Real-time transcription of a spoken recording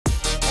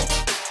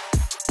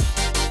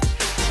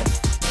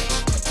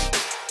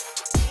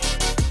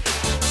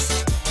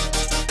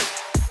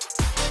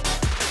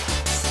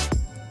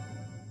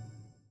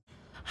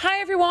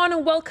everyone,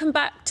 and welcome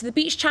back to the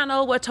Beach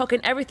Channel. We're talking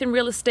everything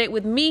real estate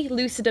with me,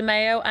 Lucy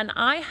Demeo, and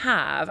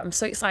I'm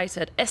so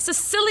excited, a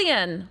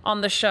Sicilian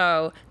on the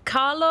show,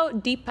 Carlo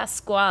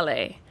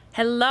Dipasquale.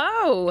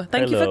 Hello,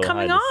 thank you for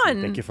coming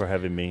on. Thank you for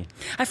having me.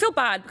 I feel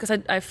bad because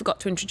I forgot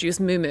to introduce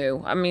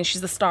Mumu. I mean, she's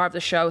the star of the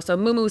show, so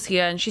Mumu's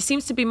here, and she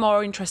seems to be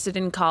more interested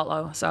in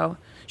Carlo, so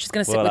she's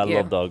going to sit with you. Well,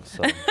 I love dogs,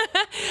 so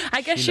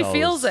I guess she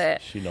feels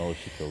it. She knows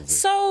she feels it.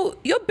 So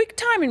you're big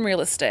time in real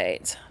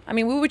estate. I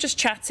mean, we were just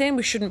chatting.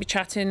 We shouldn't be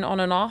chatting on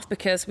and off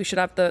because we should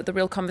have the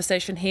real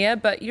conversation here.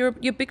 But you're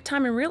big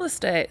time in real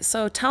estate.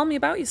 So tell me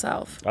about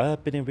yourself.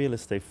 I've been in real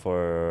estate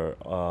for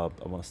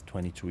almost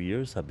 22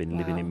 years. I've been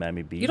living in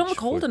Miami Beach. You don't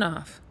look old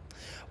enough.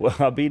 Well,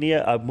 I've been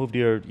here. I moved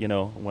here, you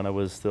know, when I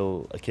was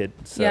still a kid.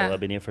 So Yeah. I've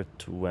been here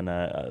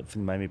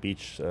in Miami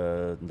Beach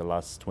in the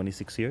last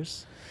 26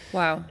 years.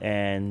 Wow.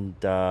 And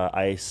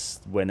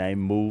when I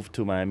moved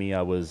to Miami,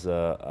 I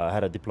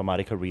had a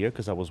diplomatic career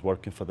because I was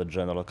working for the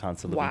General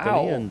Council of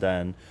Italy, and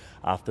then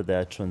after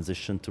that,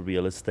 transitioned to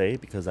real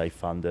estate because I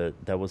found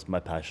that was my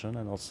passion,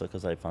 and also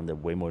because I found it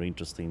way more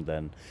interesting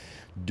than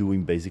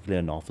doing basically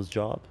an office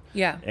job.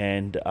 Yeah.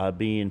 And I've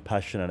been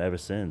passionate ever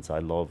since. I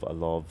love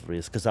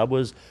risk because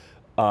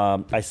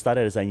I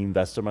started as an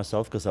investor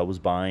myself because I was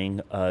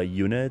buying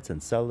units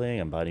and selling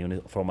and buying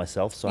units for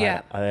myself. So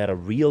Yeah. I had a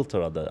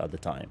realtor at the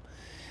time.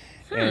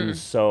 And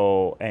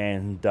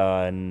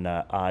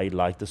I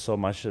liked it so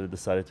much that I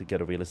decided to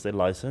get a real estate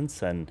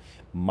license, and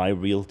my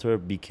realtor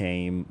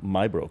became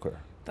my broker.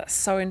 That's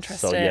so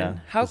interesting. So, yeah,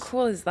 How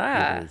cool is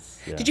that? It is,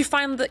 yeah. Did you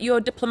find that your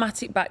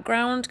diplomatic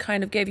background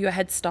kind of gave you a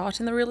head start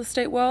in the real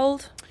estate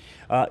world?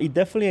 It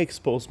definitely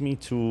exposed me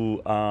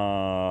to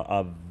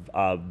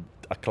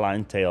a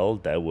clientele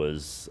that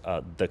was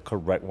the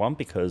correct one,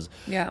 because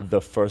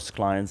the first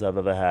clients I've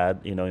ever had,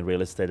 you know, in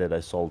real estate that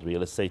I sold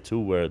real estate to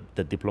were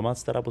the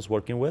diplomats that I was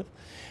working with,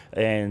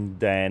 and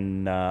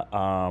then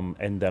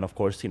of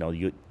course, you know,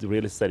 the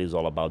real estate is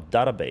all about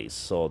database,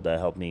 so that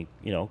helped me,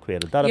 you know,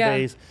 create a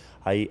database.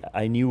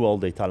 I knew all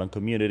the Italian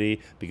community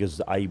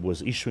because I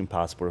was issuing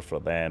passport for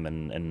them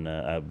and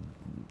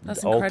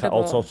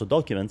all sorts of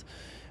documents.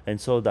 And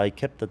so I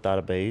kept the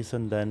database,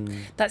 and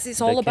then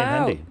That's all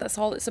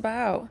it's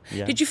about.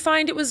 Yeah. Did you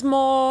find it was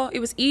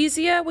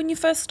easier when you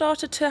first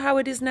started to how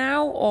it is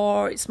now,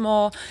 or it's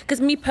more, because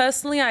me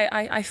personally,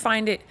 I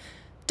find it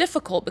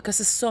difficult because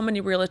there's so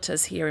many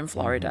realtors here in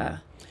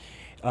Florida.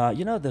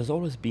 You know, there's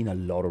always been a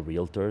lot of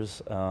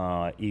realtors.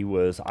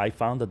 I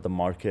found that the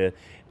market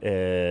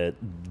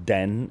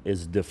then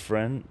is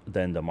different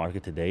than the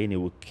market today, and it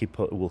will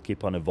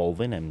keep on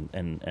evolving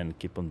and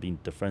keep on being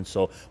different.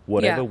 So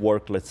whatever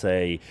worked, let's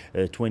say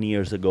 20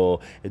 years ago,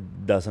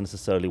 it doesn't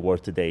necessarily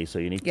work today. So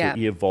you need to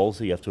evolve.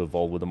 So you have to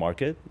evolve with the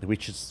market,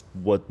 which is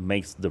what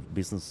makes the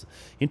business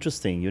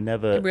interesting.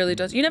 It really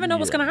does. You never know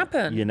what's going to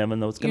happen. You never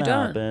know what's going to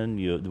happen.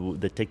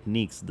 The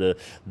techniques, the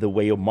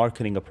way of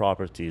marketing a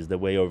property, the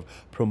way of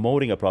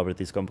promoting a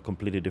property is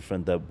completely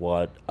different than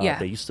what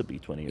they used to be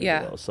 20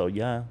 years ago. So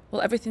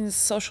well, everything's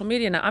social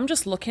media now. I'm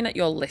just looking at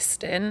your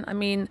listing. I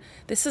mean,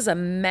 this is a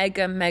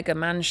mega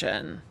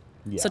mansion.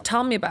 So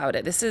tell me about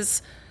it. This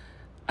is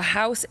a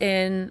house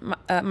in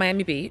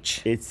Miami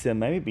Beach. It's in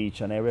Miami Beach,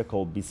 an area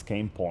called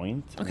Biscayne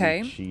Point,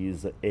 which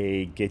is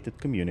a gated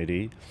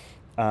community.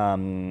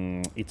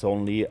 It's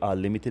only a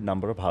limited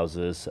number of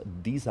houses.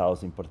 This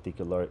house in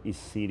particular is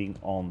sitting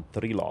on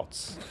 3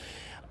 lots.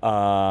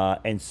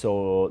 And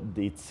so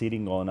it's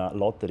sitting on a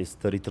lot that is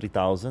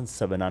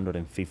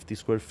 33,750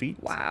 square feet.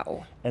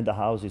 Wow. And the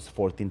house is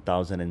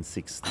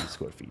 14,060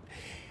 square feet.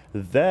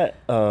 That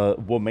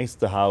what makes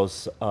the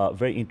house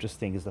very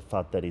interesting is the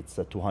fact that it's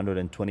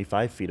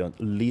 225 feet on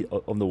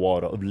the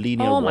water, of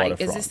linear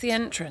waterfront. Is this the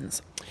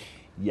entrance?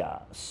 Yeah.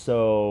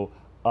 So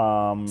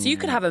you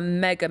could have a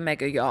mega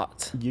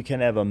yacht. You can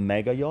have a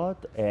mega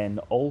yacht,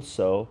 and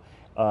also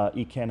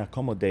it can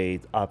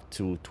accommodate up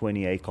to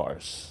 28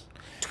 cars.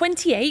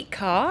 28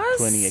 cars?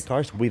 28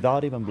 cars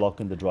without even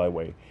blocking the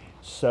driveway.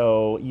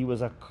 So it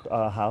was a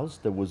house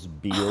that was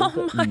built,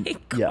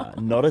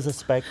 not as a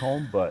spec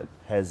home, but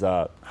has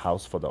a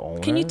house for the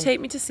owner. Can you take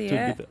me to see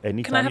it?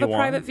 Anytime Can I have you a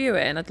private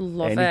viewing? I'd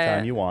love it.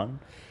 Anytime you want.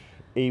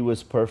 It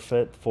was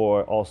perfect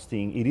for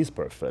hosting. It is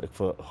perfect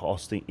for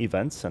hosting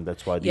events, and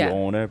that's why the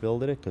owner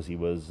built it, because he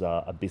was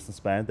a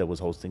businessman that was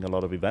hosting a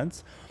lot of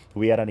events.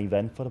 We had an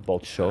event for the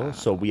boat show,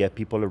 so we had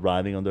people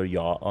arriving on their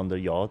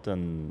yacht,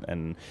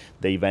 and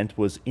the event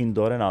was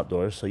indoor and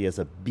outdoor. So he has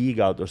a big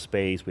outdoor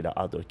space with an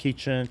outdoor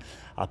kitchen.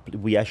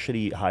 We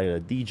actually hired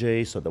a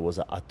DJ, so there was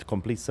a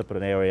complete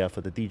separate area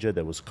for the DJ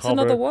that was covered. It's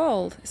another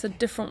world. It's a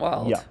different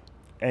world. Yeah.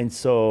 And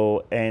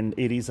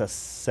it is a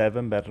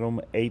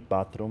 7-bedroom, 8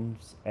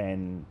 bathrooms,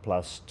 and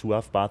plus 2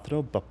 half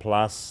bathroom, but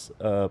plus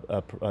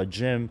a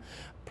gym,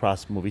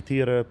 plus movie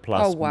theater,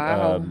 plus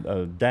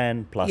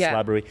den, plus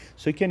library.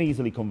 So you can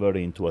easily convert it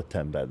into a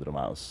 10-bedroom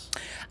house.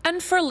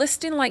 And for a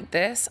listing like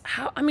this,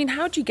 how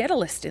do you get a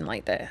listing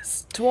like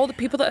this? To all the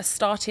people that are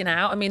starting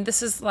out, I mean,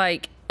 this is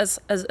like as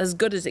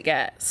good as it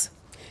gets.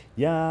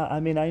 Yeah, I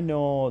mean, I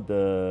know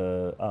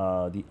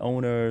the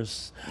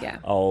owners. Yeah.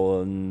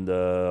 And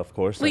of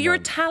course. Well, you're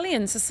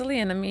Italian,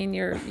 Sicilian. I mean,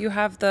 you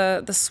have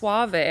the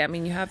suave. I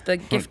mean, you have the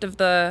gift of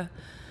the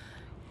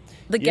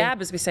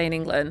gab, as we say in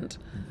England.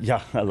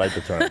 Yeah, I like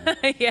the term.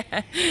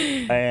 Yeah.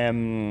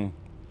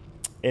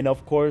 And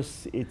of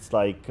course, it's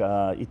like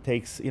it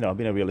takes. I've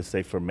been in real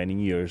estate for many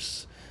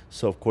years.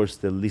 So of course,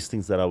 the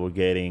listings that I was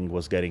getting,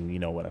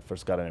 when I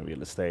first got into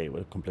real estate,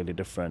 were completely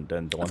different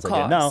than the ones I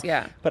get now.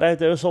 Yeah. But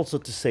there's also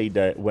to say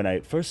that when I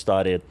first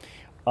started,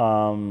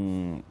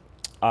 I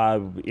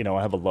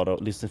have a lot of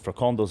listings for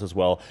condos as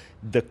well.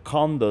 The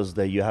condos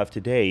that you have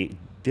today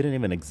didn't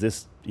even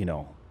exist.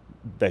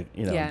 They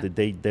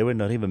were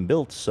not even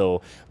built.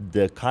 So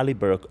the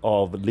caliber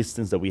of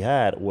listings that we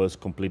had was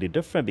completely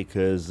different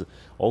because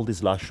all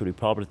these luxury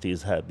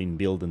properties had been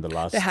built in the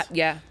last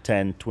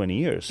 10, 20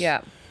 years.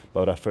 Yeah. But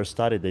when I first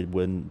started, they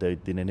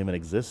didn't even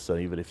exist. So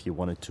even if you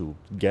wanted to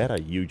get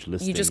a huge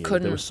listing, you just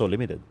couldn't. They were so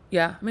limited.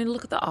 Yeah, I mean,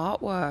 look at the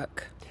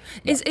artwork.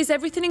 Yeah. Is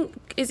everything?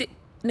 Is it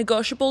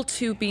negotiable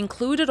to be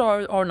included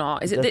or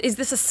not? Is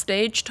this a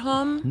staged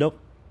home? Nope.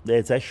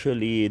 It's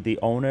actually the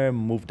owner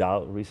moved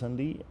out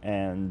recently,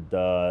 and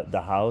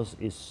the house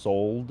is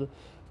sold.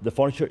 The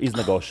furniture is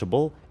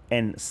negotiable,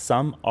 and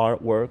some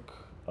artwork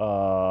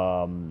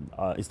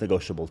is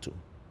negotiable too.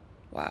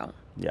 Wow.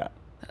 Yeah.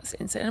 That's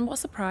insane. And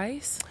what's the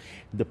price?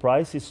 The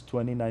price is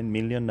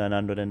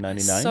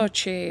 $29,999,000. So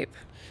cheap.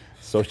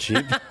 So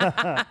cheap.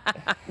 I'm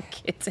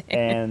kidding.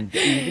 And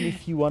even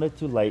if you wanted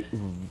to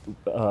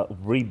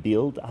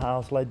rebuild a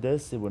house like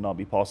this, it would not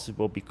be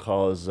possible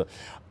because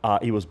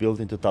it was built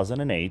in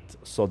 2008.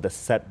 So the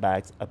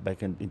setbacks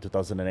back in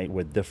 2008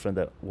 were different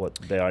than what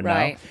they are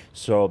now.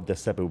 So the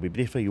setback would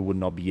be different. You would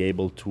not be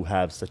able to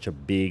have such a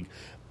big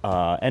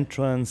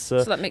entrance.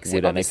 So that makes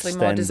it obviously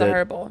more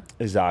desirable.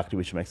 Exactly,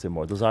 which makes it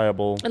more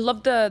desirable. I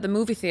love the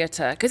movie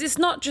theater because it's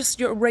not just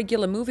your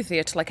regular movie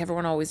theater like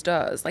everyone always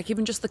does. Like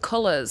even just the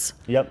colors.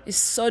 Yep. Is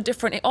so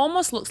different. It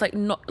almost looks like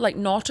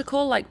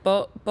nautical, like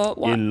boat.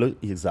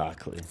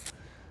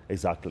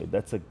 Exactly.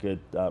 That's a good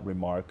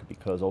remark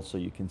because also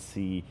you can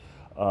see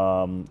there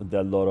are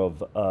a lot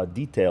of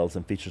details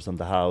and features on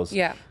the house.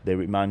 Yeah. They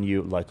remind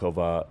you like of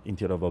a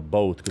interior of a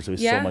boat because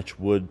there's so much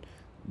wood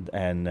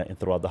and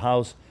throughout the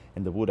house.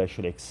 And the wood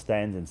actually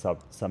extends in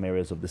some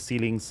areas of the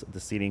ceilings.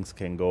 The ceilings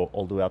can go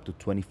all the way up to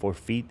 24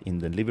 feet in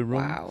the living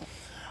room. Wow.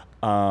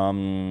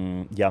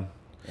 Yeah.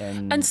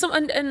 And so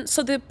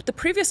the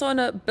previous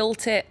owner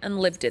built it and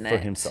lived in it. For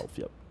himself,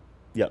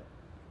 yep.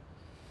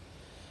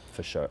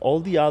 For sure. All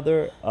the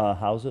other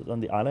houses on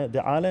the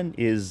island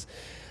is,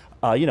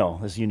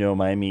 as you know,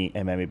 Miami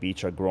and Miami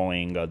Beach are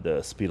growing at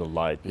the speed of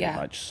light pretty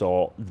much.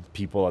 So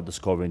people are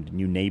discovering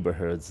new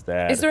neighborhoods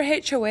that... Is there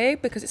a HOA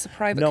because it's a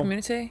private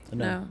community?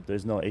 No,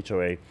 there's no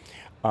HOA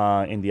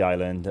in the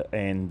island.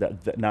 And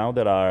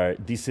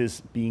this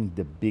is being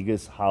the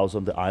biggest house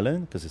on the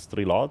island because it's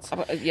 3 lots.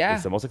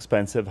 It's the most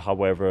expensive.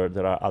 However,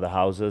 there are other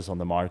houses on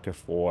the market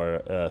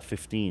for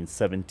 15,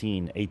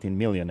 17, 18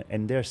 million.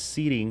 And they're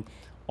sitting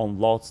on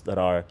lots that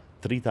are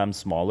 3 times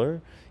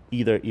smaller.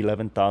 Either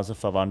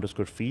 11,500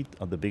 square feet,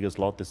 or the biggest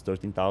lot is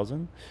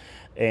 13,000.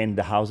 And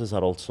the houses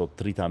are also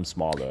 3 times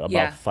smaller,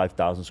 about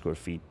 5,000 square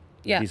feet.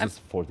 Yeah. This is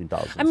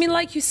 14,000. I mean,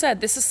 like you said,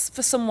 this is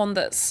for someone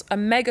that's a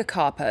mega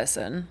car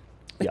person.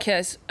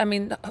 Because, I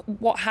mean,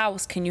 what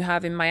house can you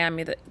have in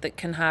Miami that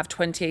can have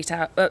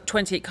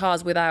 28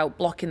 cars without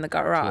blocking the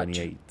garage?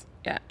 28.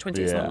 Yeah,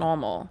 28 is not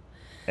normal.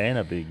 And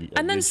a big...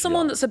 And then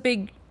someone that's a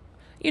big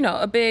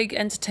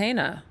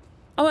entertainer.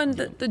 Oh, and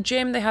the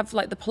gym, they have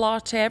like the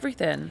Pilates,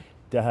 everything.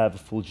 They have a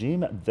full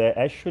gym.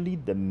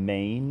 The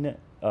main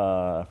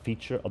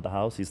feature of the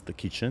house is the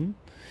kitchen,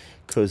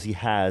 because he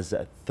has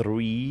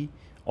 3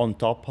 on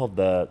top of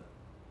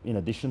in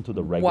addition to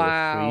the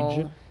regular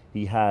fridge,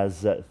 he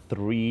has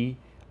 3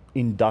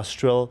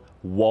 industrial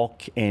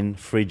walk-in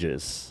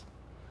fridges,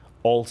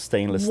 all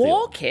stainless steel.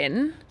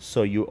 Walk-in?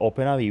 So you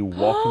open up, you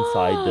walk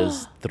inside,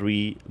 there's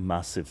 3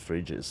 massive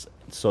fridges.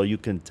 So you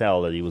can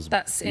tell that it was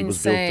built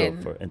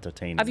for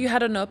entertainment. Have you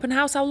had an open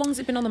house? How long has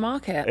it been on the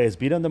market? It's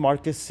been on the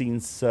market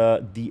since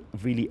the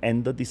really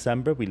end of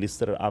December. We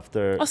listed it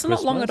after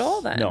Christmas. Not long at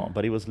all then. No,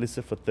 but it was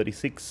listed for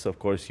 36. Of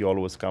course, you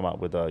always come up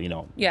with a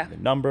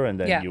number and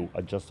then you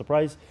adjust the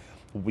price.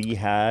 We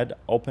had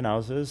open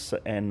houses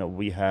and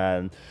we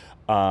had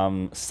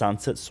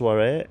sunset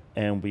soiree,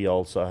 and we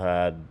also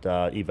had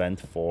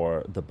event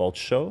for the boat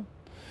show.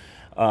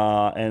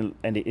 And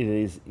it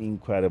is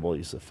incredible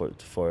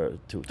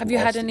to Have you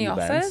had any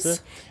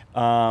offers?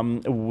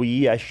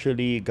 We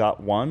actually got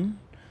one,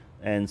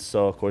 and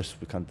so of course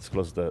we can't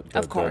disclose the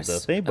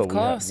thing, but we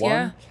had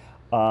one.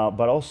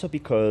 But also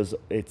because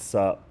it's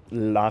a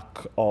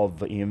lack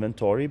of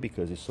inventory,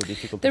 because it's so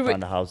difficult to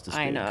find a house this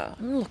big. I know.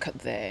 Look at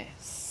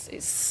this.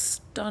 It's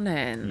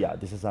stunning. Yeah,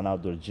 this is an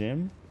outdoor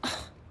gym.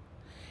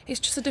 It's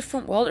just a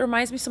different world. It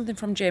reminds me of something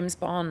from James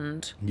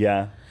Bond.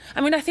 Yeah.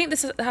 I mean, I think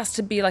this has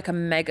to be like a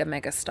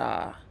mega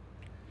star.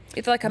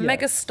 It's like a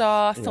mega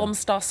star, film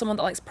star, someone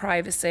that likes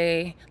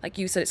privacy. Like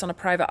you said, it's on a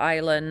private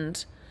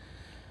island.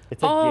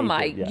 It's a Oh gated,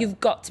 my, yeah. you've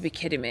got to be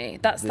kidding me.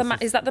 That's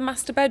is that the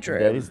master That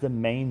bedroom? is the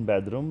main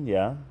bedroom,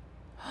 yeah.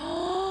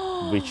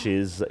 Which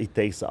is, it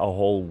takes the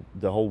whole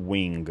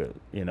wing,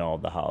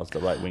 of the house, the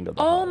right wing of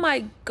the house. Oh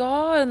my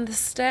God, and the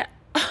stair.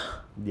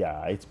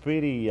 Yeah, it's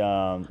pretty Who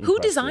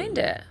impressive. designed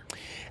it?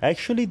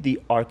 Actually,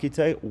 the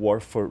architect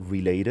worked for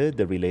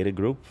the Related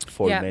Group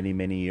for Yeah. many,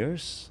 many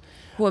years.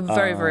 Who are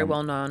very, very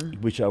well known.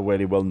 Which are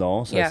very well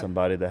known, so Yeah.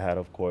 somebody that had,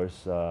 of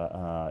course,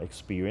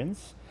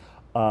 experience.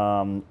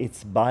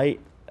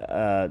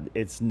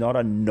 It's not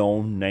a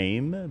known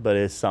name, but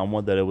it's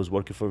someone that was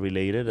working for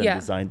Related and Yeah.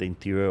 designed the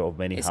interior of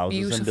many It's houses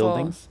beautiful. and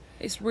buildings.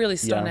 It's really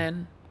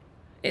stunning.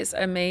 It's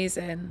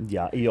amazing.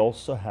 Yeah, he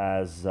also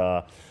has,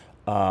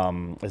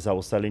 as I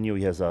was telling you,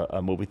 he has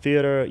a movie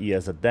theater, he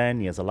has a den,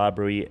 he has a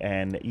library,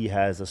 and he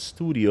has a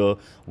studio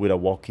with a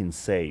walk-in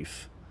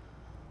safe.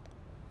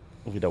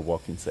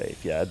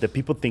 Yeah. The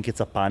people think it's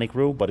a panic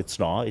room, but it's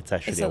not. It's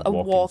actually It's a a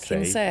walk-in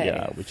walk-in safe. safe.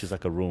 Yeah, which is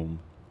like a room.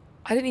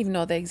 I didn't even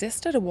know they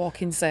existed, a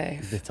walk-in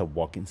safe. It's a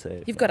walk-in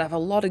safe. You've got to have a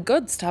lot of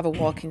goods to have a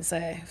walk-in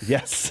safe.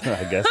 Yes,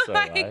 I guess so.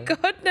 My Right?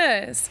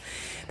 goodness.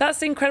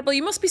 That's incredible.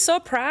 You must be so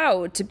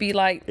proud to be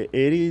like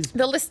It is.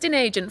 the listing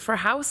agent for a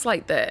house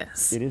like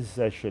this. It is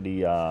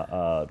actually.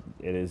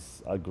 It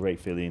is a great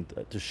feeling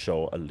to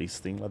show a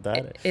listing like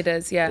that. It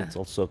is, yeah. It's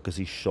also because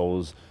he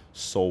shows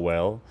so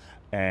well,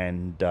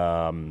 and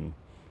no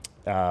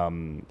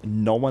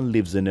one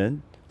lives in it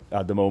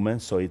at the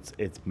moment, so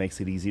it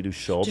makes it easy to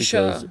show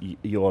because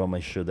you want to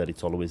make sure that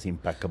it's always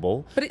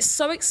impeccable. But it's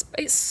so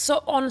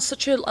on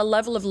such a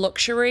level of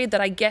luxury that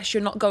I guess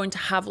you're not going to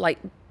have like,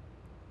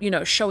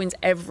 showings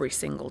every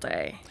single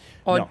day,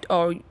 or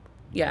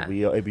yeah.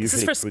 We This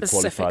is usually for a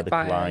pre-qualify specific the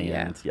buyer,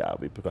 client. Yeah,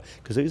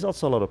 because there is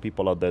also a lot of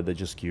people out there that are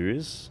just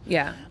curious.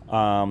 Yeah.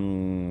 I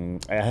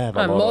have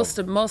a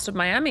lot most of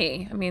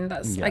Miami. I mean,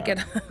 that's I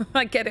get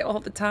I get it all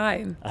the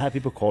time. I have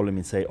people calling me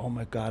and say, "Oh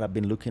my God, I've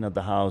been looking at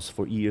the house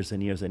for years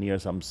and years and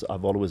years.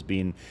 I've always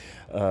been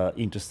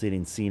interested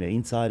in seeing the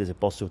inside. Is it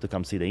possible to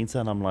come see the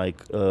inside?" And I'm like,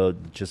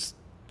 just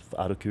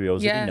out of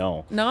curiosity,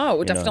 no.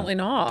 No, definitely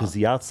not. Because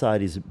the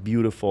outside is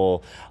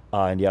beautiful,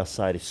 and the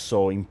outside is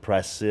so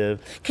impressive.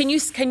 Can you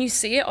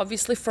see it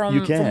obviously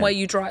from where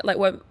you drive, like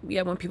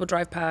when people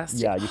drive past?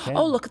 Yeah, you can.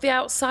 Oh, look at the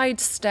outside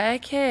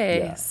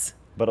staircase. Yeah.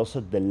 But also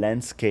the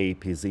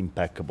landscape is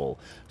impeccable.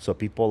 So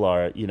people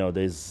are,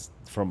 there's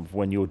from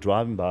when you're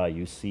driving by,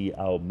 you see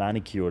how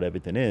manicured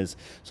everything is.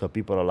 So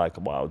people are like,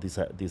 wow,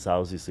 this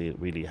house is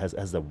really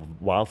has the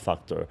wow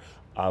factor.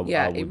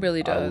 It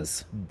really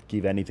does. I would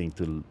give anything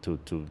to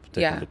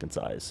take a look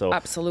inside. So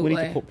absolutely.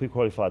 We need to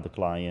pre-qualify the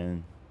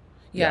client.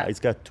 Yeah. It's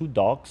got 2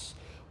 docks.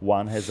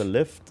 One has a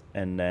lift,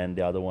 and then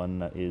the other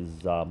one is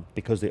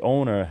because the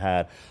owner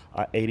had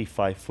an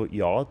 85-foot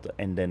yacht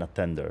and then a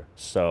tender.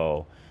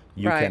 So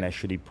you can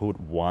actually put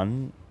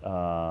one you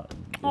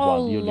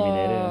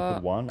eliminate it and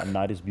put one, and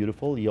that is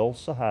beautiful. He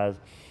also has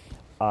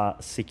a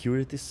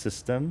security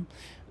system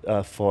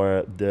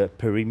for the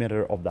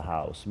perimeter of the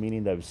house,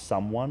 meaning that if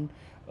someone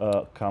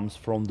comes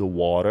from the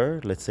water,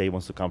 let's say he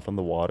wants to come from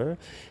the water,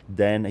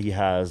 then he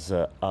has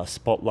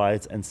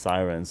spotlights and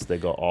sirens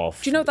that go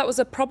off. Do you know that was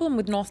a problem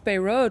with North Bay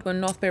Road when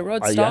North Bay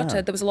Road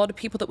started? There was a lot of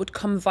people that would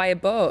come via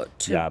boat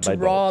to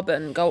rob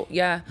and go.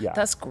 Yeah,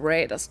 that's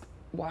great. That's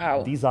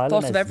wow. These islands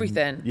thought of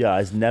everything. Yeah,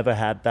 has never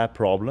had that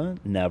problem,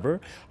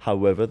 never.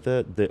 However,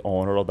 the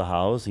owner of the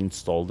house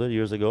installed it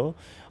years ago,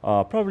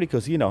 probably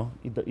because he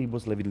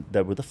was living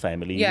there with the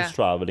family. He was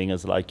traveling.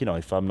 It's like,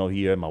 if I'm not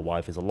here, my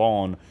wife is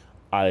alone.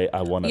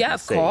 I want to be safe. Yeah,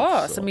 of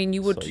course. So, I mean,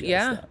 you would,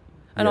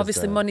 and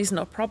obviously money's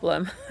no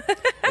problem.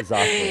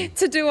 Exactly.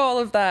 To do all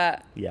of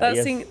that. Yeah,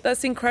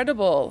 that's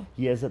incredible.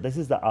 Yes, this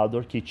is the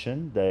outdoor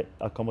kitchen that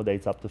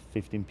accommodates up to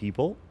 15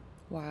 people.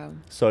 Wow.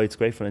 So it's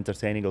great for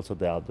entertaining. Also,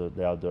 the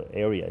outdoor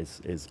area is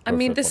perfect. I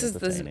mean, this is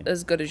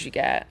as good as you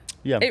get.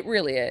 Yeah. It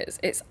really is.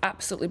 It's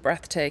absolutely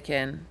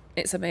breathtaking.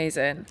 It's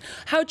amazing.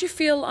 How do you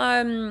feel,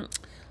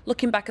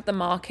 looking back at the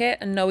market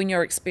and knowing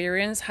your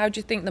experience, how do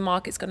you think the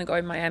market's going to go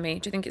in Miami?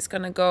 Do you think it's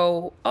going to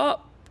go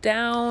up,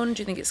 down?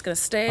 Do you think it's going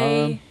to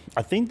stay?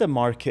 I think the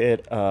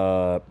market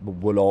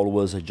will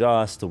always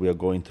adjust. We are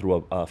going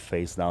through a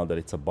phase now that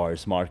it's a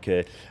buyer's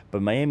market.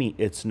 But Miami,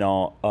 it's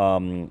not.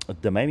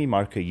 The Miami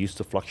market used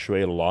to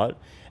fluctuate a lot.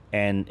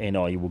 And,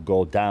 it would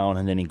go down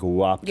and then it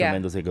go up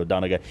tremendously, go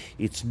down again.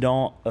 It's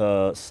not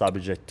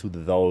subject to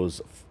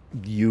those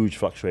huge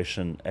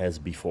fluctuation as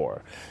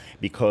before.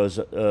 Because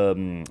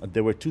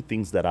there were 2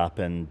 things that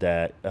happened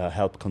that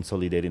helped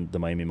consolidating the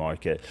Miami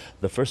market.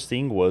 The first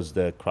thing was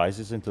the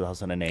crisis in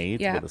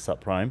 2008 with the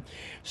subprime.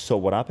 So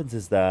what happens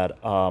is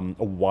that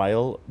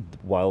while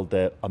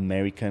the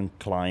American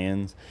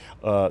clients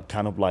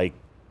kind of like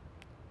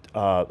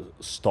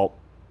stopped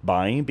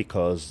buying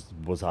because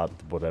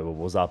whatever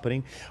was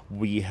happening,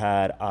 we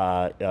had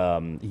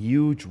a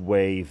huge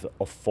wave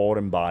of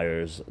foreign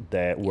buyers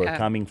that were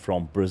coming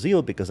from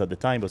Brazil, because at the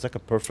time it was like a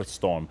perfect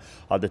storm.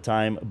 At the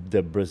time,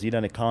 the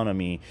Brazilian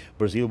economy,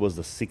 Brazil was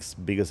the 6th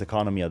biggest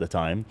economy at the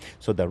time,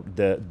 so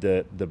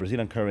the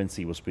Brazilian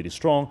currency was pretty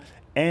strong,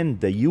 and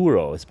the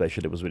euro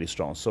especially was really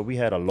strong. So we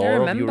had a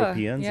lot of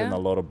Europeans and a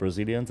lot of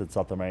Brazilians and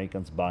South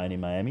Americans buying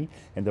in Miami,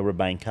 and they were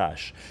buying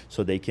cash.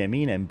 So they came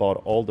in and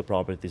bought all the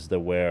properties that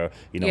were,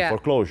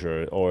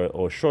 foreclosure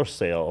or short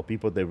sale, or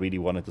people that really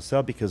wanted to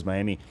sell, because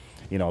Miami,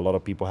 a lot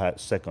of people had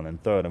second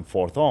and third and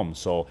fourth home.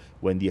 So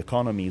when the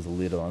economy is a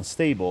little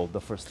unstable,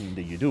 the first thing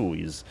that you do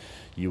is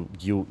you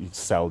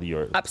sell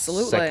your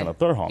second or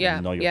third home,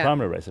 your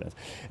primary residence.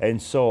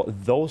 And so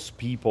those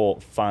people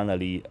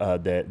finally,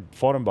 the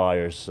foreign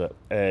buyers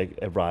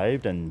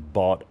arrived and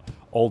bought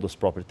all those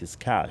properties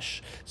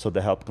cash. So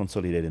they helped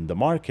consolidate in the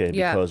market,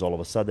 because all of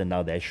a sudden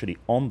now they actually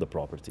own the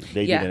property.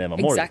 They didn't have a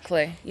mortgage.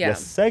 Exactly. Yeah. The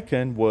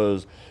second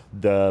was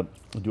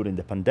during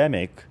the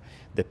pandemic,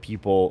 the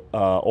people,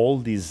 all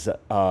these,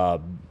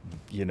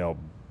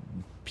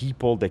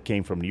 people that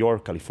came from New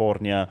York,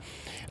 California,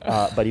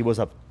 but it was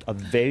a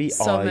very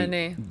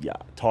high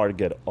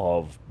target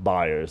of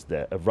buyers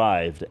that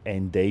arrived,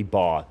 and they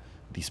bought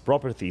these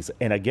properties.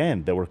 And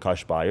again, they were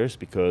cash buyers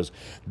because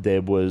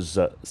there was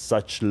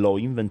such low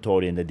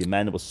inventory and the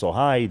demand was so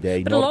high.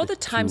 But a lot of the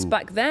times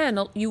back then,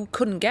 you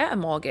couldn't get a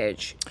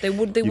mortgage. They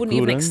wouldn't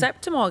even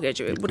accept a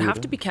mortgage. It would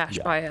have to be cash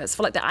buyers.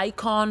 For like the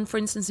Icon, for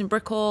instance, in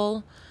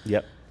Brickell.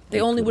 Yep. They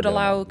only would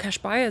allow cash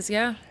buyers,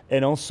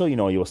 And also, it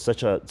was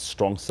such a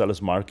strong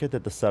seller's market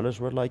that the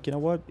sellers were like, you know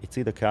what, it's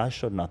either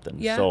cash or nothing.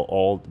 Yeah.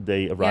 So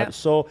they arrived.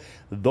 So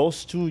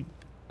those two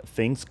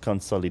things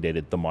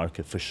consolidated the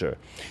market for sure.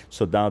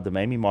 So now the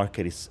Miami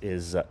market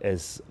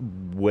is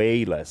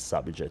way less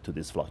subject to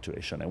this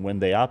fluctuation. And when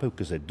they happen,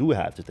 because they do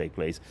have to take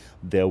place,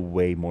 they're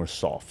way more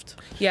soft.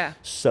 Yeah.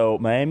 So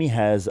Miami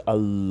has a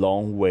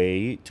long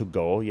way to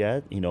go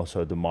yet.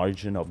 So the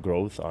margin of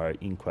growth are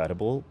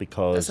incredible,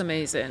 because that's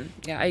amazing.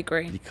 Yeah, I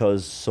agree.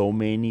 Because so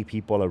many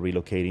people are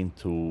relocating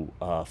to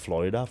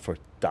Florida for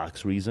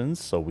tax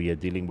reasons. So we are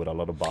dealing with a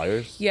lot of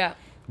buyers. Yeah.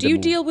 Do you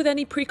deal with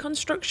any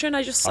pre-construction?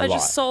 I just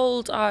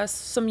sold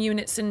some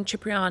units in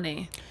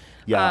Cipriani,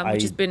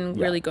 which has been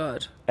really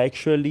good.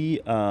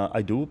 Actually,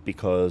 I do,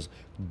 because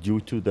due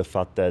to the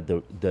fact that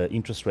the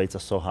interest rates are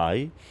so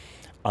high,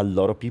 a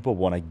lot of people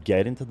want to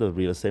get into the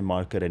real estate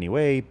market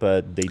anyway,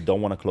 but they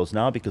don't want to close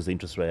now because the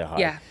interest rates are high.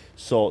 Yeah.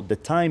 So the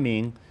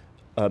timing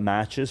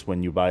matches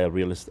when you buy a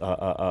piece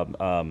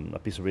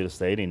of real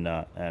estate in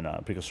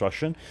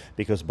pre-construction,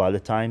 because by the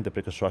time the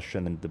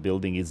pre-construction and the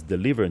building is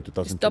delivered in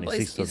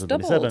 2026,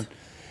 2027,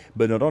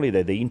 but not only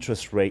that, the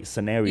interest rate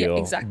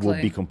scenario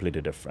will be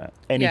completely different.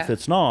 And if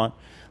it's not,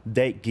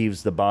 that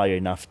gives the buyer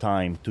enough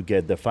time to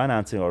get the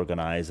financing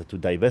organized, to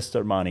divest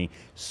their money,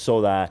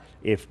 so that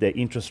if the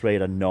interest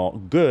rate are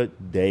not good,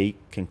 they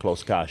can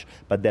close cash.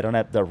 But they don't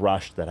have the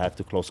rush that have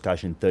to close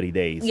cash in 30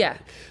 days. Yeah.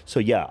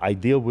 So I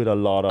deal with a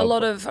lot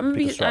of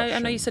I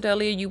know you said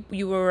earlier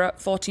you were at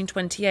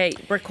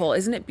 1428 Brickell.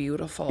 Isn't it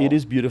beautiful? It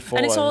is beautiful.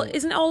 And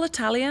isn't it all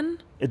Italian?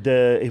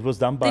 It was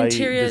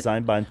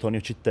designed by Antonio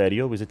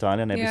Citterio, who is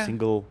Italian. Every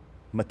single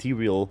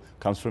material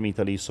comes from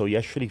Italy. So he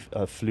actually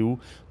flew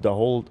the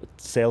whole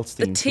sales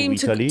team to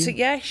Italy.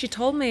 She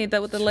told me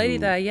that with the lady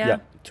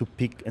there, to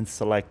pick and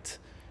select,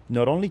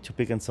 not only to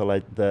pick and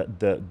select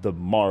the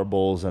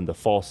marbles and the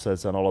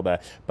faucets and all of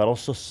that, but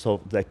also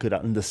so they could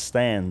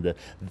understand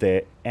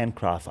the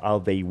handcraft, how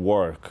they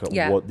work,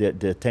 what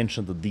the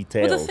attention to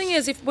details. Well, the thing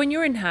is, when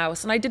you're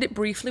in-house, and I did it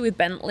briefly with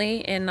Bentley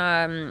in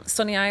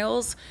Sunny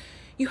Isles,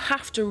 you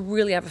have to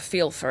really have a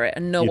feel for it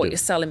and know what you're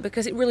selling,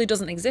 because it really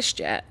doesn't exist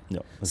yet. No,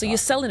 exactly. So you're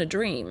selling a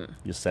dream.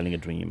 You're selling a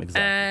dream,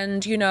 exactly.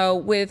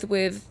 And,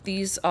 with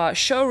these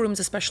showrooms,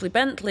 especially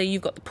Bentley,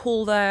 you've got the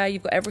pool there,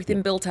 you've got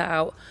everything built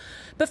out.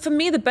 But for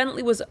me, the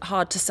Bentley was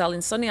hard to sell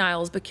in Sunny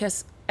Isles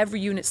because every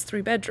unit's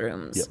 3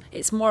 bedrooms. Yep.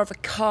 It's more of a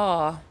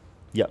car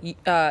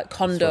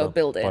condo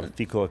building.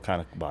 Particular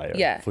kind of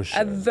buyer, for sure.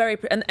 And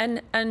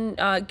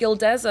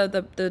Gildeza,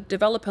 the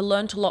developer,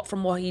 learned a lot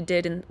from what he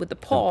did with the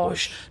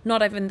Porsche.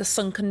 Not having the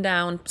sunken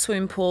down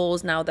swimming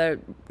pools. Now they're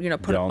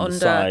put it under.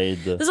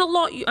 Side. There's a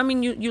lot.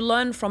 You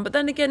learn from. But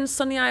then again,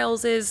 Sunny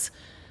Isles is,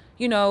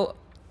 not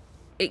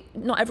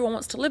everyone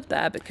wants to live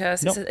there,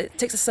 because it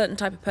takes a certain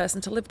type of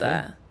person to live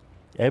there.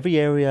 Every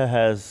area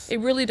has... It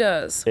really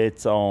does.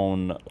 ...its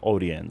own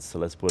audience,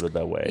 let's put it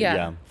that way.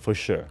 Yeah, for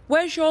sure.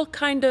 Where's your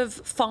kind of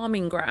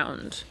farming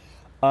ground?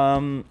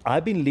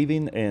 I've been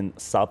living in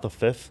south of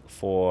Fifth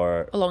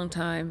for... a long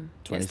time.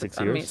 26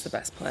 years. years. It's the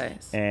best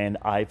place. And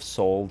I've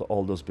sold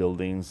all those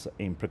buildings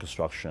in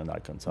pre-construction,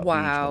 like on South Beach,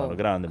 Milano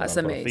Grande, that's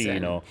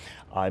amazing.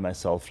 I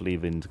myself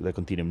live in the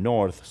Continuum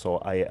North,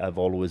 so I have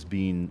always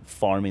been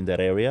farming that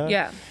area.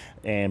 Yeah.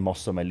 And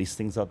most of my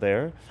listings are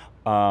there.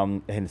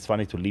 And it's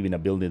funny to live in a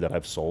building that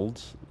I've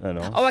sold.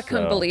 Oh, I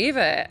couldn't believe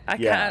it. I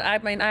can't. I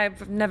mean,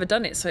 I've never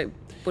done it, so it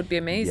would be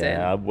amazing.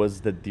 Yeah, I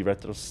was the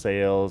director of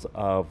sales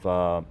of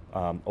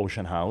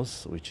Ocean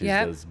House, which is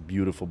this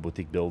beautiful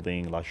boutique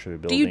building, luxury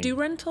building. Do you do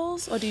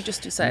rentals, or do you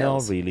just do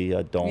sales? No, really,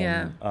 I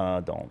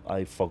don't.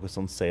 I focus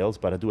on sales,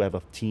 but I do have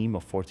a team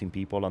of 14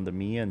 people under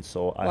me, and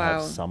so I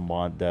have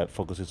someone that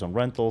focuses on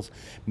rentals.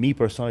 Me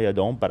personally, I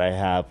don't, but I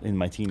have in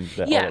my team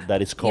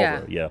that is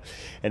covered. Yeah.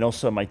 And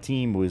also my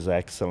team, who is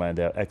excellent,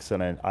 excellent. They're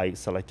excellent. I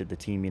selected the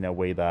team in a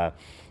way that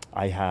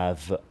I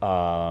have.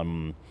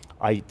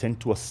 I tend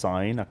to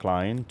assign a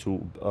client to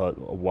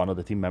one of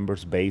the team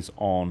members based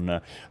on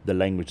the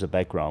language, the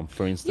background.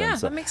 For instance, yeah,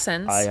 that makes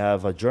sense. I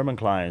have a German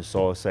client,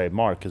 so I say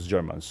Mark is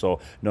German. So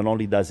not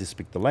only does he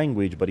speak the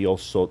language, but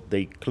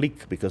they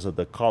click because of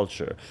the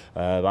culture.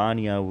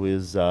 Vanya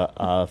was from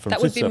That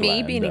would Switzerland. be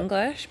me being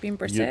English, being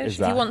British.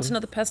 Exactly. If you want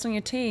another person on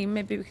your team,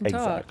 maybe we can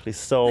talk. Exactly.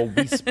 So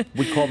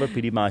we cover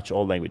pretty much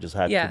all languages.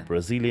 I have two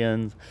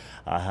Brazilians.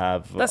 I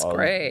have. That's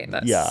great.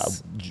 Yeah,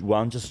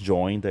 one just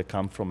joined. They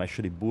come from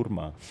actually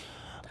Burma.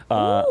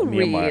 Oh,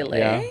 Myanmar. really?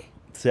 Yeah.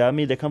 So I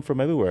mean, they come from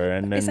everywhere.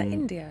 And is that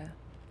India?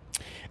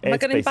 Am I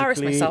going to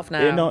embarrass myself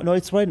now? No,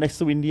 it's right next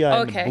to India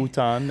and Okay.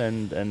 Bhutan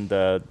and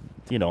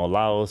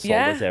Laos,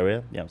 all this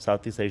area. Yeah,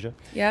 Southeast Asia.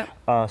 Yeah.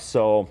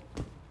 So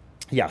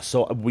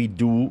we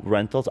do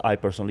rentals. I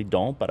personally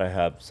don't, but I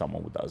have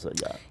someone who does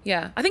it. Yeah.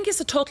 Yeah, I think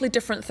it's a totally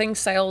different thing,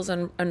 sales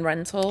and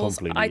rentals.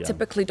 Completely, I yeah.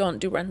 typically don't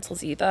do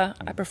rentals either.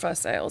 I prefer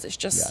sales. It's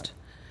just,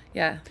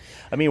 yeah.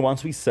 I mean,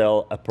 once we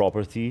sell a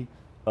property,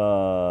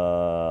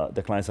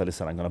 the client said,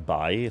 listen, I'm going to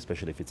buy,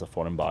 especially if it's a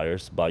foreign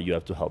buyers, but you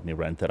have to help me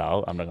rent it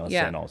out. I'm not going to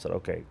say no. I said,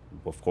 okay,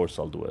 of course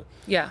I'll do it.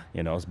 Yeah.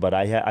 But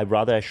I'd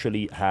rather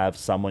actually have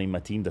someone in my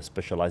team that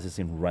specializes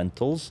in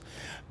rentals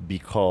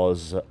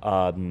because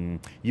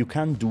you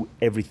can't do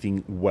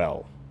everything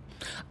well.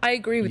 I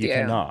agree with you. You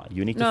cannot.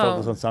 You need to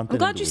focus on something. I'm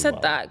glad you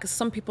said that because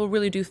some people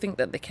really do think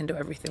that they can do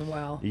everything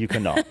well. You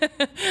cannot.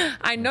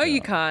 I know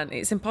you can't.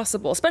 It's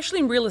impossible, especially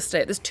in real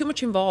estate. There's too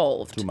much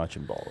involved. Too much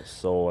involved.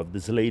 So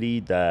this lady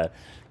that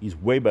is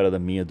way better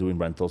than me at doing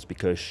rentals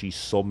because she's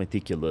so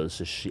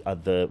meticulous. She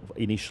at the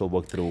initial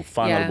walkthrough,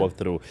 final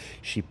walkthrough,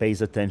 she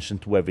pays attention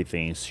to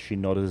everything. She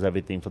notices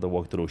everything for the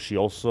walkthrough. She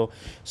also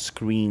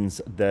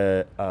screens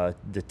the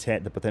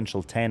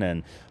potential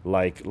tenant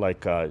like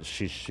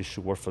she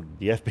should work for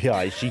the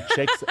FBI. She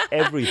checks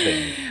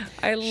everything.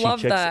 I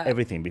love that. She checks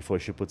everything before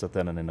she puts a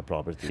tenant in the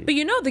property. But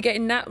they're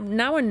getting now.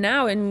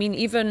 I mean,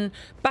 even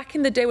back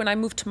in the day when I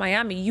moved to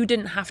Miami, you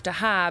didn't have to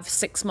have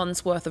 6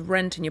 months worth of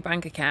rent in your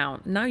bank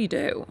account. Now you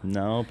do.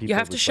 No, people you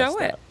have to show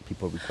that. it.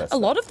 People request a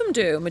lot of them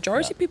do.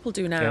 Majority of people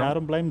do now. And I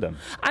don't blame them.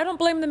 I don't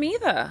blame them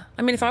either.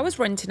 I mean, if I was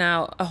renting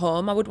out a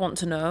home, I would want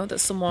to know that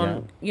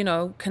someone,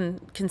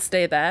 can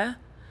stay there.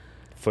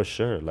 For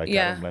sure. I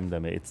don't blame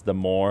them. It's the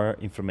more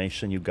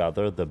information you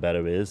gather, the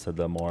better it is.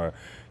 The more,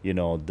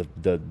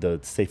 the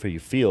safer you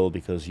feel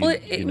because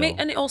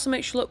and it also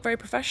makes you look very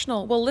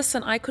professional. Well,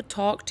 listen, I could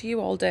talk to you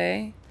all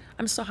day.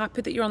 I'm so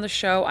happy that you're on the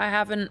show. I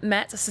haven't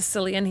met a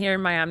Sicilian here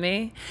in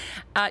Miami.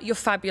 You're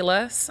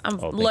fabulous. I'm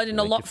learning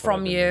a lot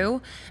from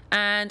you.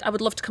 And I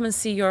would love to come and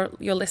see your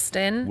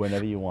listing.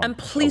 Whenever you want. And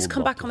please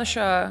come back on the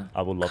show.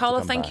 I would love Carlo,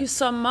 to come thank back. you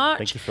so much.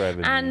 Thank you for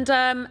having me.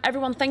 And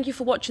everyone, thank you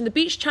for watching the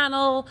Beach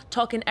Channel,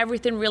 talking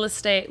everything real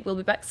estate. We'll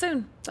be back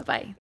soon.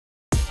 Bye-bye.